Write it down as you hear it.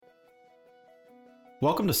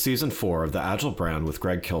Welcome to Season 4 of the Agile Brand with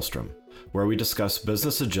Greg Kihlstrom, where we discuss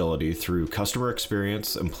business agility through customer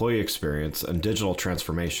experience, employee experience, and digital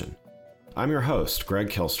transformation. I'm your host, Greg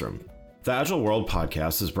Kihlstrom. The Agile World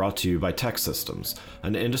podcast is brought to you by TEKsystems,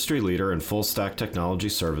 an industry leader in full-stack technology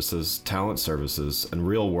services, talent services, and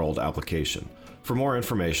real-world application. For more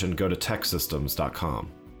information, go to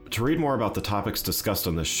teksystems.com. To read more about the topics discussed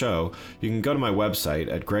on this show, you can go to my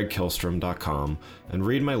website at gregkihlstrom.com and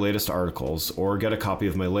read my latest articles or get a copy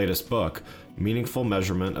of my latest book, Meaningful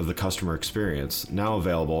Measurement of the Customer Experience, now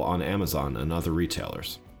available on Amazon and other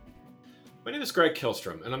retailers. My name is Greg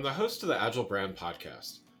Kihlstrom, and I'm the host of the Agile Brand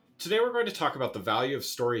podcast. Today we're going to talk about the value of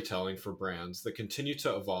storytelling for brands that continue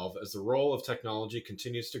to evolve as the role of technology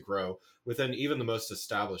continues to grow within even the most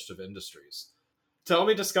established of industries. To help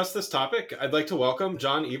me discuss this topic, I'd like to welcome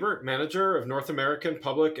John Ebert, Manager of North American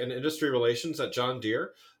Public and Industry Relations at John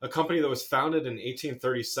Deere, a company that was founded in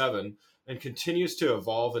 1837 and continues to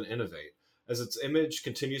evolve and innovate as its image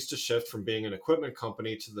continues to shift from being an equipment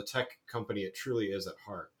company to the tech company it truly is at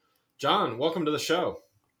heart. John, welcome to the show.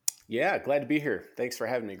 Yeah, glad to be here. Thanks for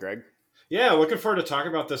having me, Greg. Yeah, looking forward to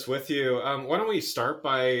talking about this with you. Why don't we start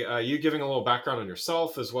by you giving a little background on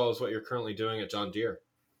yourself as well as what you're currently doing at John Deere?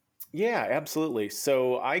 Yeah, absolutely.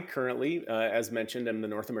 So I currently, as mentioned, am the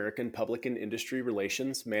North American Public and Industry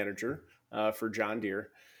Relations Manager for John Deere.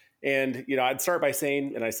 And, I'd start by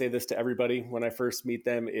saying, and I say this to everybody when I first meet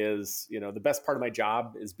them, is, the best part of my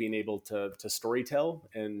job is being able to storytell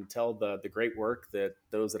and tell the great work that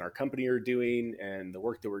those in our company are doing and the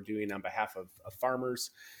work that we're doing on behalf of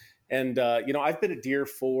farmers. And, I've been at Deere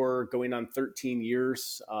for going on 13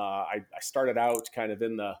 years. I started out kind of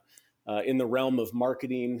in the realm of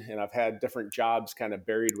marketing, and I've had different jobs kind of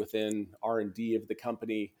buried within R&D of the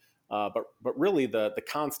company. But really the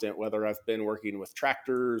constant, whether I've been working with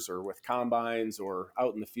tractors or with combines or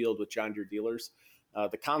out in the field with John Deere dealers,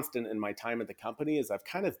 the constant in my time at the company is I've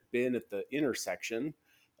kind of been at the intersection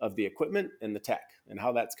of the equipment and the tech and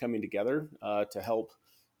how that's coming together to help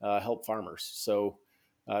farmers. So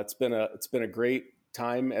it's been a great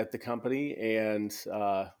time at the company, and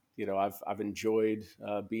I've enjoyed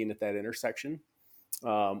being at that intersection.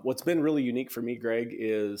 What's been really unique for me, Greg,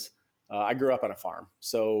 is I grew up on a farm.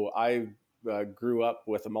 So I grew up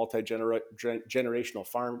with a multi-generational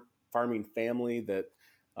farming family that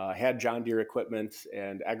had John Deere equipment,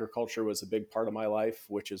 and agriculture was a big part of my life,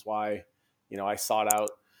 which is why, I sought out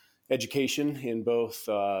education in both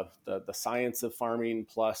the science of farming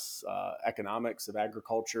plus economics of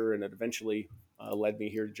agriculture, and it eventually led me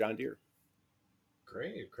here to John Deere.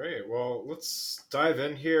 Great. Well, let's dive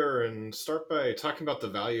in here and start by talking about the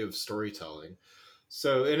value of storytelling.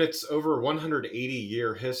 So in its over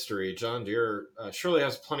 180-year history, John Deere surely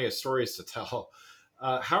has plenty of stories to tell.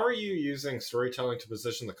 How are you using storytelling to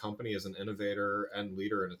position the company as an innovator and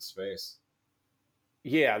leader in its space?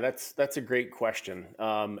 Yeah, that's a great question.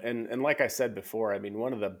 And like I said before, I mean,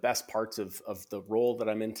 one of the best parts of the role that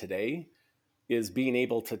I'm in today is being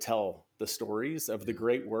able to tell the stories of the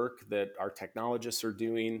great work that our technologists are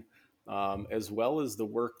doing, as well as the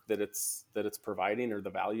work that it's providing, or the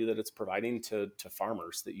value that it's providing to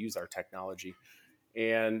farmers that use our technology.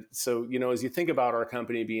 And so, as you think about our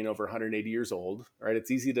company being over 180 years old, right,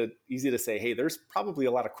 it's easy to say, hey, there's probably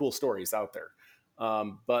a lot of cool stories out there.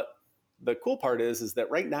 But the cool part is that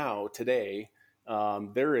right now, today,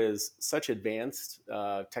 there is such advanced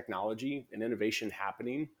technology and innovation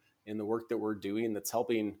happening in the work that we're doing that's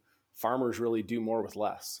helping farmers really do more with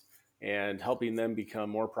less and helping them become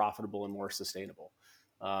more profitable and more sustainable.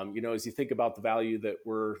 As you think about the value that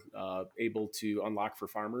we're able to unlock for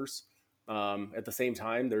farmers, at the same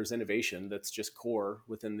time, there's innovation that's just core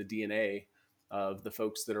within the DNA of the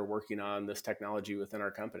folks that are working on this technology within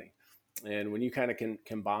our company. And when you kind of can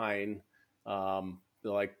combine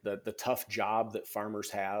like the tough job that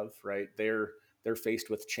farmers have, right? They're faced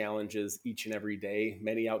with challenges each and every day,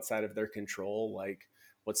 many outside of their control, like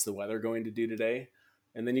what's the weather going to do today?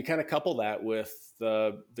 And then you kind of couple that with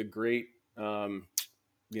the great,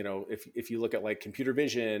 if you look at like computer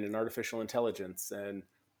vision and artificial intelligence and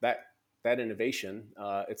that innovation,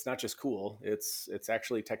 it's not just cool, it's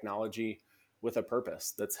actually technology with a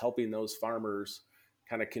purpose that's helping those farmers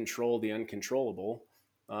kind of control the uncontrollable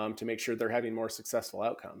to make sure they're having more successful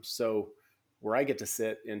outcomes. So where I get to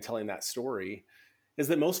sit in telling that story is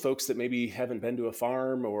that most folks that maybe haven't been to a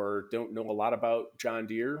farm or don't know a lot about John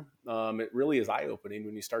Deere, it really is eye-opening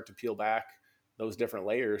when you start to peel back those different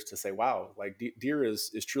layers to say, wow, like Deere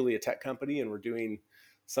is truly a tech company, and we're doing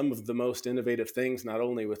some of the most innovative things, not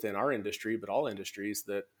only within our industry, but all industries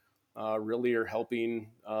that really are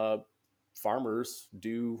helping farmers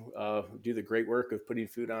do the great work of putting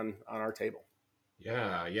food on our table.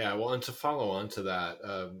 Yeah. Well, and to follow on to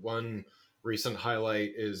that, one recent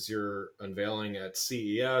highlight is your unveiling at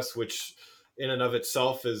CES, which in and of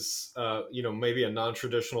itself is, maybe a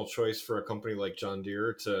non-traditional choice for a company like John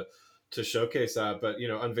Deere to showcase that. But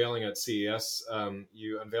unveiling at CES,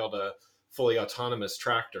 you unveiled a fully autonomous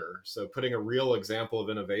tractor, so putting a real example of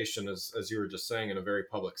innovation, as you were just saying, in a very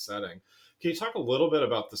public setting. Can you talk a little bit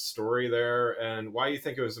about the story there and why you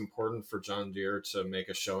think it was important for John Deere to make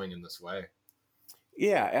a showing in this way?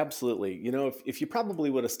 Yeah, absolutely. If you probably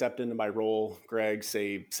would have stepped into my role, Greg,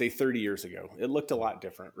 say 30 years ago, it looked a lot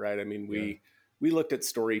different, right? I mean, Yeah. we looked at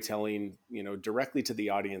storytelling, directly to the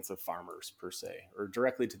audience of farmers per se, or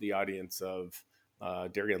directly to the audience of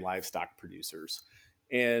dairy and livestock producers.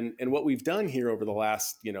 And what we've done here over the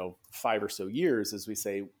last 5 or so years is we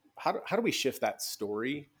say, how do we shift that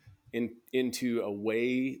story into a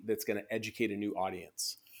way that's going to educate a new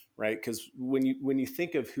audience? Right? Because when you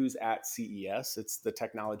think of who's at CES, it's the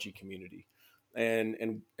technology community,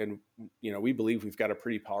 and we believe we've got a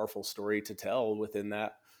pretty powerful story to tell within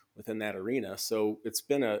that arena. So it's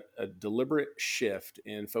been a deliberate shift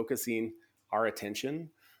in focusing our attention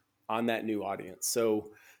on that new audience.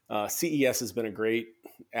 So CES has been a great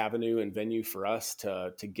avenue and venue for us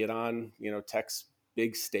to get on tech's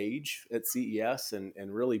big stage at CES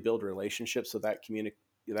and really build relationships with that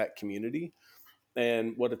community.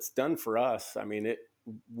 And what it's done for us, I mean,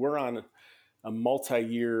 we're on a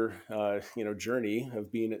multi-year journey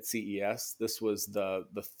of being at CES. This was the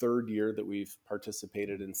third year that we've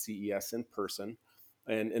participated in CES in person,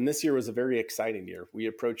 and this year was a very exciting year. We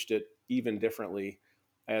approached it even differently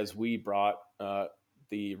as we brought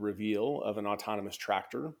the reveal of an autonomous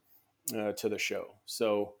tractor to the show.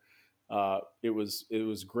 So it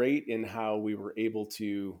was great in how we were able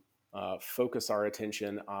to focus our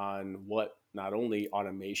attention on what not only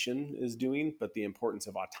automation is doing, but the importance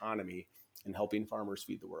of autonomy in helping farmers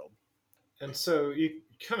feed the world. And so you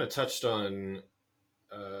kind of touched on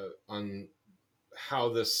how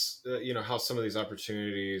this, how some of these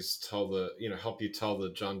opportunities help you tell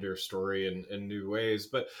the John Deere story in new ways.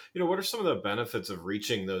 But what are some of the benefits of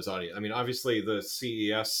reaching those audience? I mean, obviously the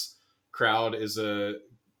CES crowd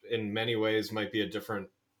in many ways might be a different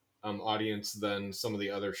audience than some of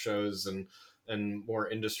the other shows and more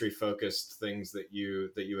industry focused things that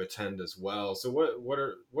you attend as well. So what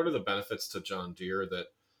are the benefits to John Deere that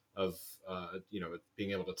of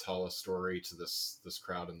being able to tell a story to this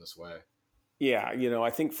crowd in this way? Yeah, I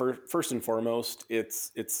think first and foremost,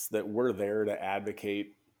 it's that we're there to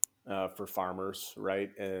advocate for farmers,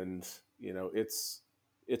 right? And it's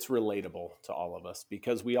relatable to all of us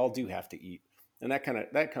because we all do have to eat, and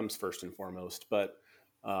that comes first and foremost. But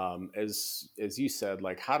as you said,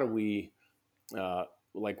 like how do we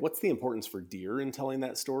what's the importance for Deere in telling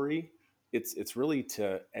that story? It's really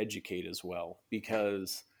to educate as well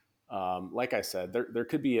because like I said, there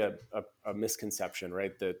could be a misconception,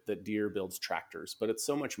 right? That Deere builds tractors, but it's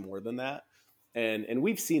so much more than that. And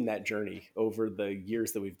we've seen that journey over the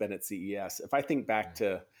years that we've been at CES. If I think back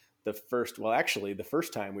to the first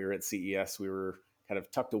time we were at CES, we were kind of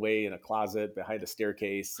tucked away in a closet behind a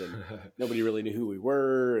staircase, and nobody really knew who we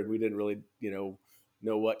were, and we didn't really,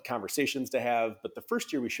 know what conversations to have. But the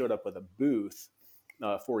first year we showed up with a booth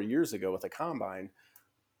 4 years ago with a combine,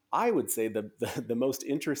 I would say the most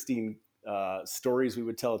interesting stories we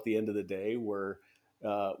would tell at the end of the day were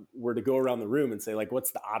to go around the room and say, like,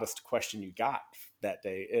 what's the oddest question you got that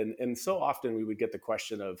day? And so often we would get the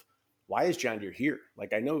question of, why is John Deere here?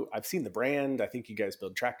 Like, I know I've seen the brand, I think you guys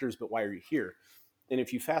build tractors, but why are you here? And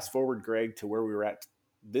if you fast forward, Greg, to where we were at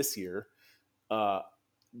this year, uh,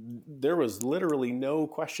 there was literally no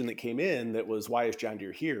question that came in that was, why is John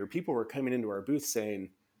Deere here? People were coming into our booth saying,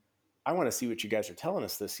 I want to see what you guys are telling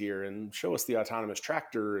us this year and show us the autonomous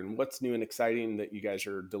tractor and what's new and exciting that you guys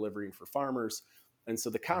are delivering for farmers. And so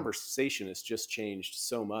the conversation has just changed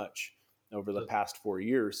so much over the past 4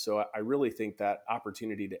 years. So I really think that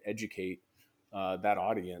opportunity to educate that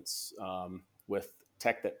audience with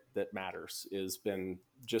tech that matters has been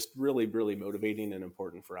just really, really motivating and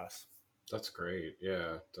important for us. That's great.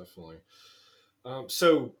 Yeah, definitely.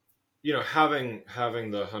 So, having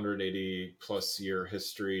the 180 plus year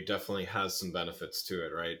history definitely has some benefits to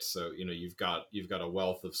it, right? So, you've got a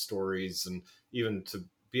wealth of stories, and even to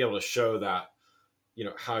be able to show that,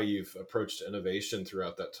 how you've approached innovation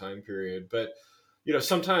throughout that time period. But,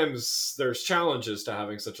 sometimes there's challenges to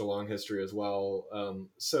having such a long history as well.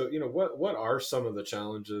 So, what are some of the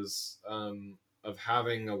challenges of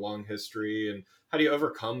having a long history, and how do you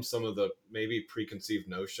overcome some of the maybe preconceived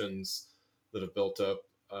notions that have built up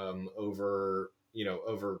over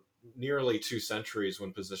nearly 2 centuries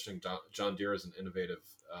when positioning John Deere as an innovative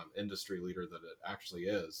industry leader that it actually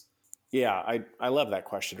is. Yeah, I love that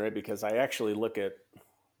question, right? Because I actually look at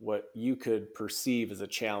what you could perceive as a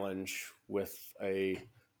challenge with a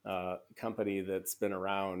company that's been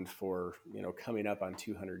around for coming up on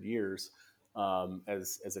 200 years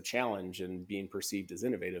as a challenge and being perceived as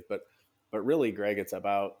innovative. But really, Greg, it's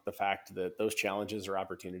about the fact that those challenges are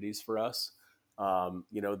opportunities for us.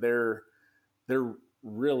 There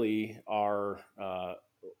really are,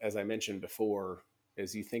 as I mentioned before,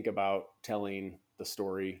 as you think about telling the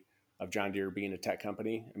story of John Deere being a tech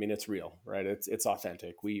company, I mean, it's real, right? It's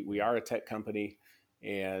authentic. We are a tech company,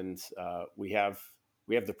 and we have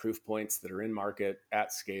the proof points that are in market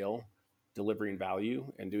at scale, delivering value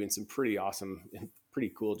and doing some pretty awesome and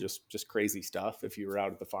pretty cool, just crazy stuff. If you were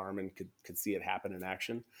out at the farm and could see it happen in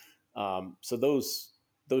action, so those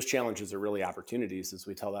challenges are really opportunities as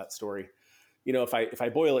we tell that story. If I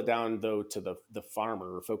boil it down though to the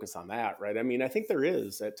farmer, or focus on that, right? I mean, I think there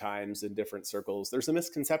is at times in different circles, there's a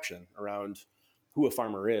misconception around who a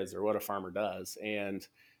farmer is or what a farmer does, and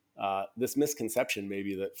this misconception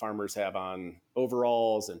maybe that farmers have on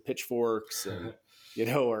overalls and pitchforks and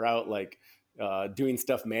are out like doing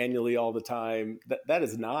stuff manually all the time. That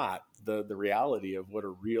is not the reality of what a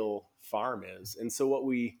real farm is. And so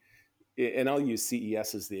and I'll use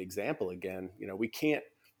CES as the example again. We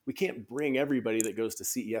can't bring everybody that goes to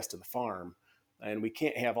CES to the farm, and we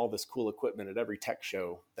can't have all this cool equipment at every tech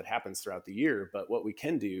show that happens throughout the year. But what we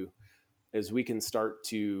can do is we can start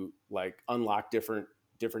to like unlock different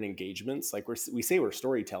engagements. Like we say we're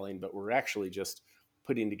storytelling, but we're actually just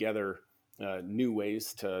putting together new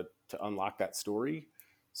ways to unlock that story,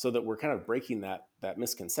 so that we're kind of breaking that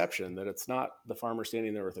misconception that it's not the farmer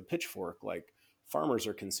standing there with a pitchfork. Like, farmers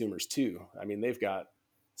are consumers too. I mean, they've got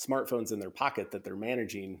smartphones in their pocket that they're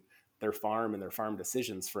managing their farm and their farm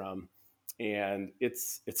decisions from. And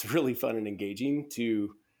it's really fun and engaging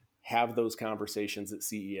to have those conversations at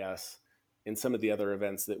CES and some of the other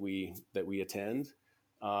events that we attend,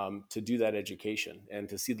 to do that education and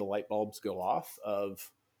to see the light bulbs go off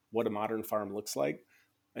of what a modern farm looks like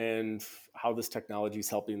and how this technology is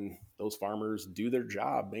helping those farmers do their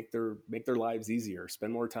job, make their lives easier,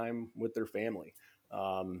 spend more time with their family,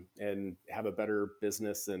 and have a better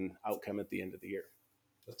business and outcome at the end of the year.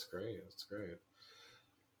 That's great. That's great.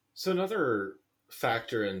 So another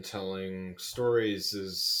factor in telling stories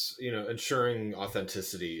is, ensuring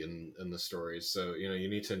authenticity in the stories. So, you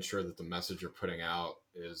need to ensure that the message you're putting out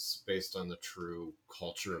is based on the true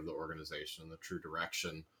culture of the organization, the true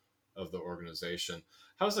direction of the organization.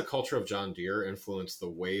 How does the culture of John Deere influence the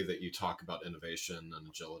way that you talk about innovation and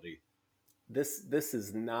agility? This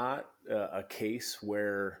is not a case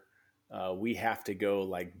where we have to go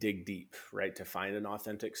like dig deep, right, to find an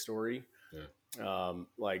authentic story.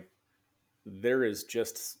 Like, there is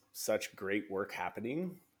just such great work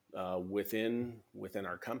happening within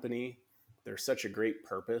our company. There's such a great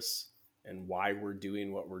purpose and why we're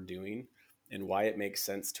doing what we're doing, and why it makes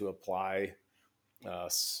sense to apply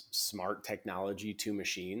smart technology to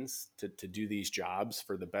machines to do these jobs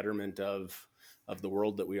for the betterment of the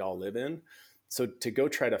world that we all live in. So to go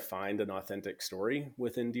try to find an authentic story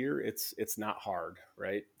within Deere, it's not hard,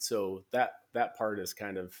 right? So that part is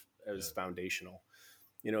kind of as foundational.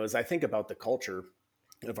 As I think about the culture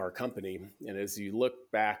of our company, and as you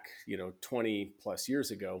look back, 20 plus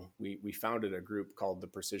years ago, we founded a group called the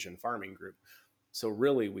Precision Farming Group. So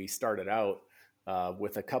really, we started out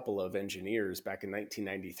with a couple of engineers back in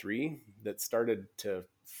 1993 that started to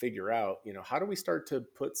figure out, how do we start to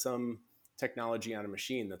put some technology on a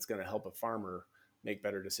machine that's going to help a farmer make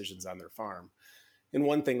better decisions on their farm. And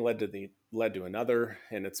one thing led to another,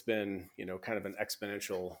 and it's been kind of an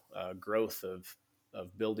exponential growth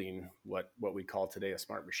of building what we call today a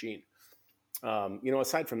smart machine.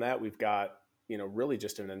 Aside from that, we've got really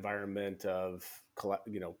just an environment of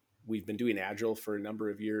we've been doing agile for a number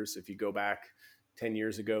of years. If you go back 10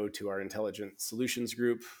 years ago to our intelligent solutions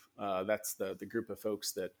group, that's the group of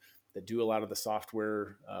folks that do a lot of the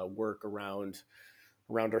software work around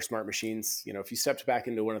our smart machines. If you stepped back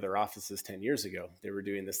into one of their offices 10 years ago, they were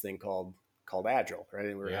doing this thing called agile, right?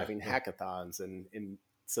 And we were having hackathons, and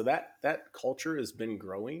so that culture has been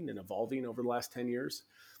growing and evolving over the last 10 years.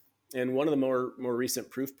 And one of the more recent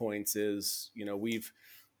proof points is, we've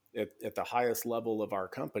at the highest level of our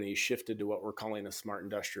company shifted to what we're calling a smart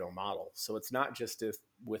industrial model. So it's not just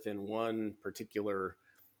within one particular,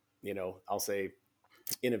 I'll say,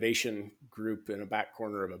 innovation group in a back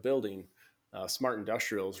corner of a building. Smart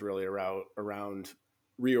industrial is really around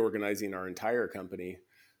reorganizing our entire company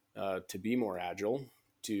to be more agile,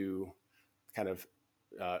 to kind of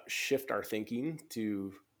shift our thinking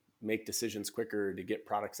to make decisions quicker, to get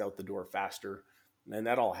products out the door faster. And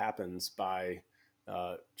that all happens by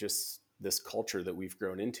just this culture that we've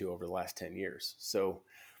grown into over the last 10 years. So,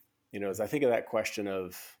 as I think of that question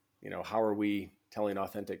of, how are we telling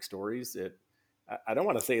authentic stories? I don't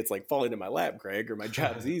want to say it's like falling in my lap, Greg, or my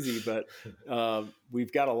job's easy, but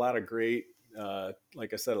we've got a lot of great,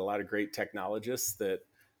 like I said, a lot of great technologists that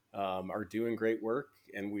are doing great work.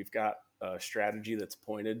 And we've got a strategy that's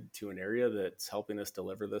pointed to an area that's helping us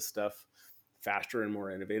deliver this stuff faster and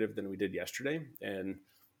more innovative than we did yesterday. And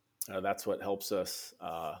that's what helps us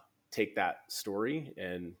take that story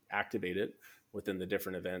and activate it within the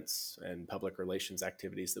different events and public relations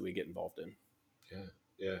activities that we get involved in.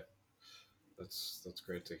 Yeah. That's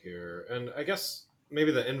great to hear. And I guess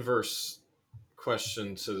maybe the inverse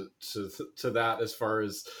question to that, as far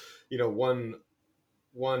as,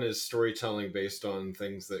 one is storytelling based on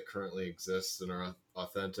things that currently exist and are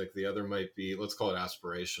authentic. The other might be, let's call it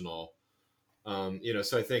aspirational.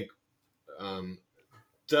 So I think,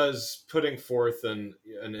 does putting forth an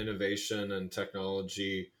innovation and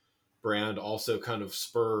technology brand also kind of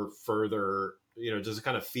spur further, does it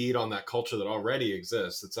kind of feed on that culture that already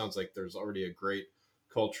exists? It sounds like there's already a great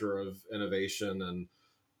culture of innovation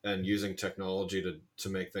and using technology to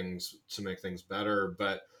make things better.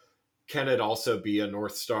 But can it also be a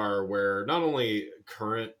North Star where not only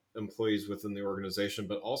current employees within the organization,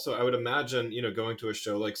 but also, I would imagine, going to a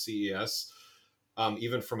show like CES,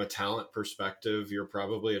 even from a talent perspective, you're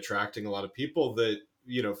probably attracting a lot of people that,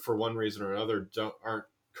 for one reason or another, aren't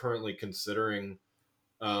currently considering,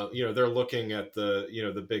 they're looking at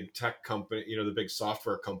the big tech company, the big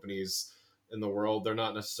software companies in the world. They're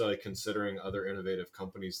not necessarily considering other innovative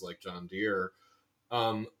companies like John Deere.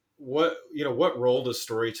 What role does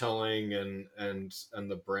storytelling and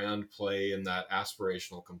the brand play in that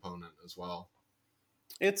aspirational component as well?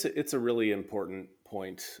 It's a really important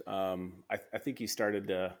point. I think you started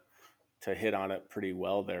to hit on it pretty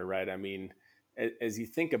well there, right? I mean, as you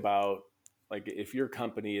think about, like, if your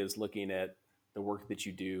company is looking at the work that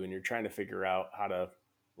you do and you're trying to figure out how to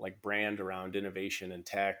like brand around innovation and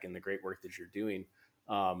tech and the great work that you're doing,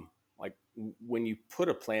 like when you put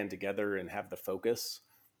a plan together and have the focus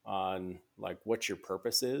on like what your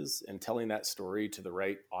purpose is and telling that story to the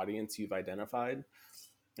right audience you've identified,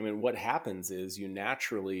 I mean, what happens is you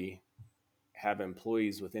naturally have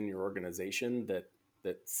employees within your organization that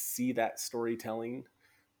see that storytelling,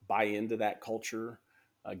 buy into that culture,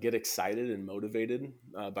 get excited and motivated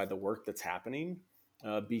by the work that's happening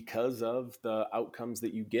because of the outcomes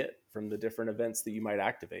that you get from the different events that you might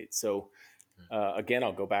activate. So again,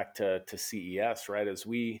 I'll go back to CES, right? As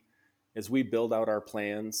we build out our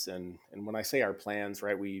plans, and when I say our plans,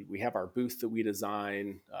 right, we have our booth that we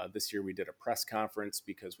design. This year we did a press conference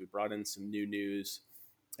because we brought in some new news.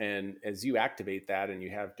 And as you activate that and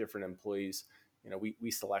you have different employees, we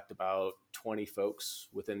select about 20 folks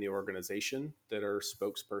within the organization that are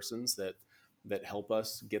spokespersons that help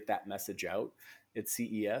us get that message out at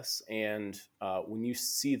CES. And when you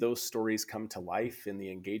see those stories come to life in the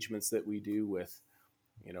engagements that we do with,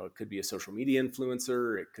 it could be a social media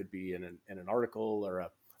influencer, it could be in an article or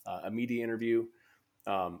a media interview.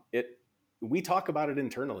 We talk about it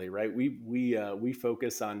internally, right? We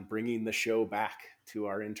focus on bringing the show back to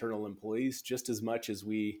our internal employees just as much as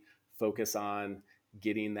we focus on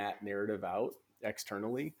getting that narrative out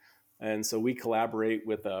externally. And so we collaborate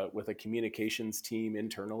with a communications team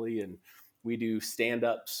internally, and we do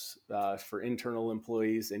stand-ups for internal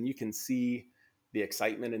employees, and you can see the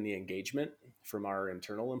excitement and the engagement from our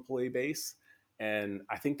internal employee base. And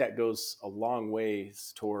I think that goes a long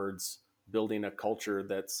ways towards building a culture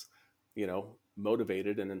that's,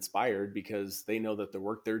 motivated and inspired because they know that the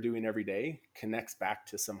work they're doing every day connects back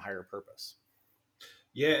to some higher purpose.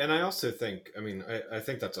 Yeah. And I also think, I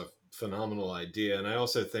think that's a phenomenal idea. And I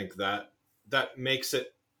also think that makes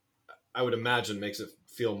it, I would imagine, makes it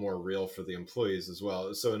feel more real for the employees as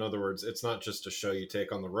well. So in other words, it's not just a show you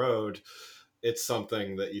take on the road. It's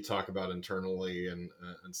something that you talk about internally and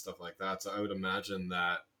stuff like that. So I would imagine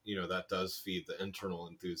that, that does feed the internal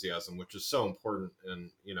enthusiasm, which is so important.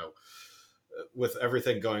 And, with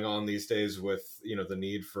everything going on these days with, the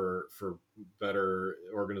need for better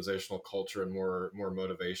organizational culture and more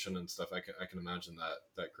motivation and stuff, I can imagine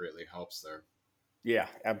that greatly helps there. Yeah,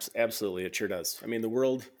 absolutely. It sure does. I mean, the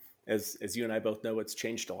world, as you and I both know, it's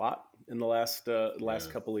changed a lot in the last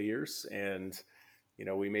couple of years. And,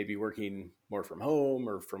 we may be working more from home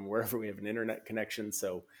or from wherever we have an internet connection.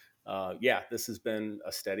 So, this has been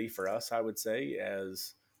a steady for us, I would say,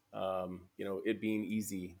 as, it being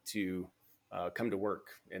easy to come to work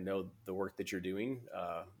and know the work that you're doing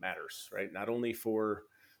matters, right? Not only for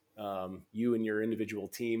you and your individual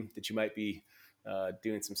team that you might be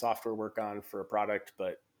doing some software work on for a product,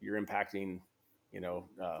 but you're impacting,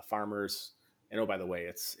 farmers. And oh, by the way,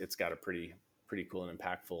 it's got a pretty cool and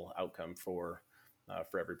impactful outcome for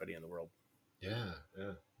everybody in the world. Yeah,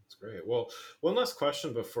 that's great. Well, one last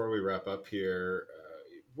question before we wrap up here.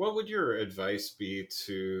 What would your advice be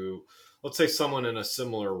to, let's say, someone in a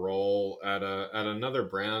similar role at another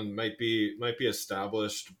brand, might be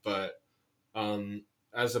established, but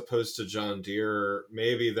as opposed to John Deere,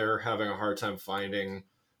 maybe they're having a hard time finding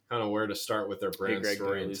kind of where to start with their brand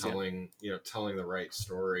story and telling the right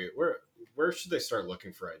story. Where should they start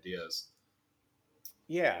looking for ideas?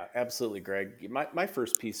 Yeah, absolutely, Greg. My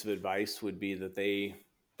first piece of advice would be that they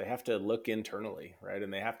have to look internally, right?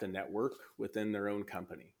 And they have to network within their own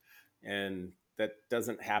company. And that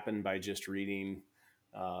doesn't happen by just reading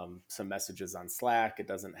some messages on Slack. It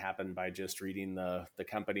doesn't happen by just reading the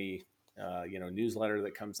company newsletter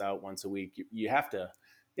that comes out once a week. You have to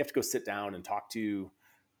go sit down and talk to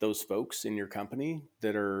those folks in your company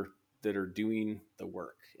that are doing the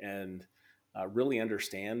work, and really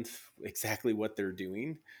understand exactly what they're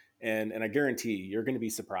doing. And I guarantee you're going to be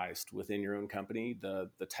surprised within your own company, the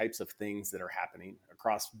types of things that are happening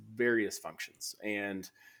across various functions. And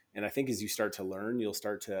I think as you start to learn, you'll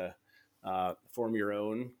start to form your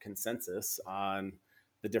own consensus on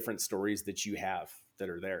the different stories that you have that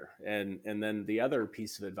are there. And then the other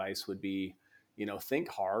piece of advice would be, think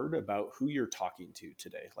hard about who you're talking to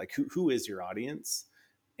today. Like who is your audience?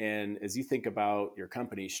 And as you think about your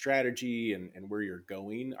company's strategy and where you're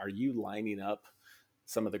going, are you lining up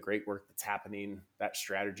some of the great work that's happening, that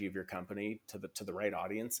strategy of your company, to the right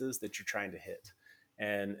audiences that you're trying to hit?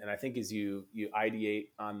 And I think as you ideate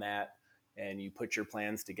on that and you put your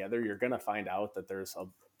plans together, you're going to find out that there's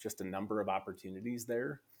just a number of opportunities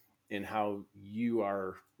there in how you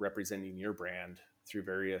are representing your brand through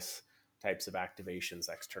various types of activations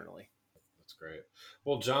externally. That's great.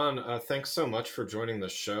 Well, John, thanks so much for joining the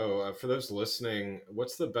show. For those listening,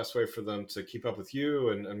 what's the best way for them to keep up with you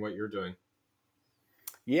and what you're doing?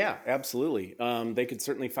 Yeah, absolutely. They could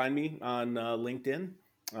certainly find me on LinkedIn,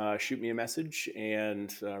 shoot me a message,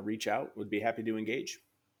 and reach out. Would be happy to engage.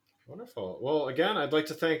 Wonderful. Well, again, I'd like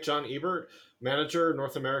to thank John Ebert, Manager,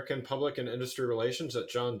 North American Public and Industry Relations at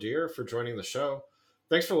John Deere, for joining the show.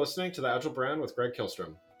 Thanks for listening to The Agile Brand with Greg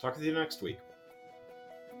Kihlstrom. Talk with you next week.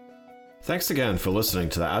 Thanks again for listening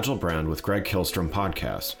to the Agile Brand with Greg Kihlstrom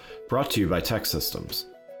podcast, brought to you by Tech Systems.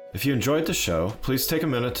 If you enjoyed the show, please take a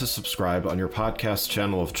minute to subscribe on your podcast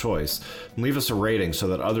channel of choice and leave us a rating so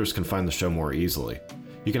that others can find the show more easily.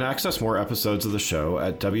 You can access more episodes of the show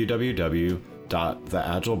at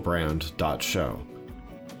www.theagilebrand.show.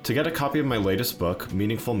 To get a copy of my latest book,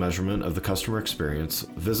 Meaningful Measurement of the Customer Experience,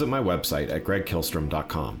 visit my website at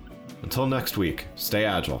gregkihlstrom.com. Until next week, stay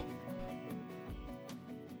agile.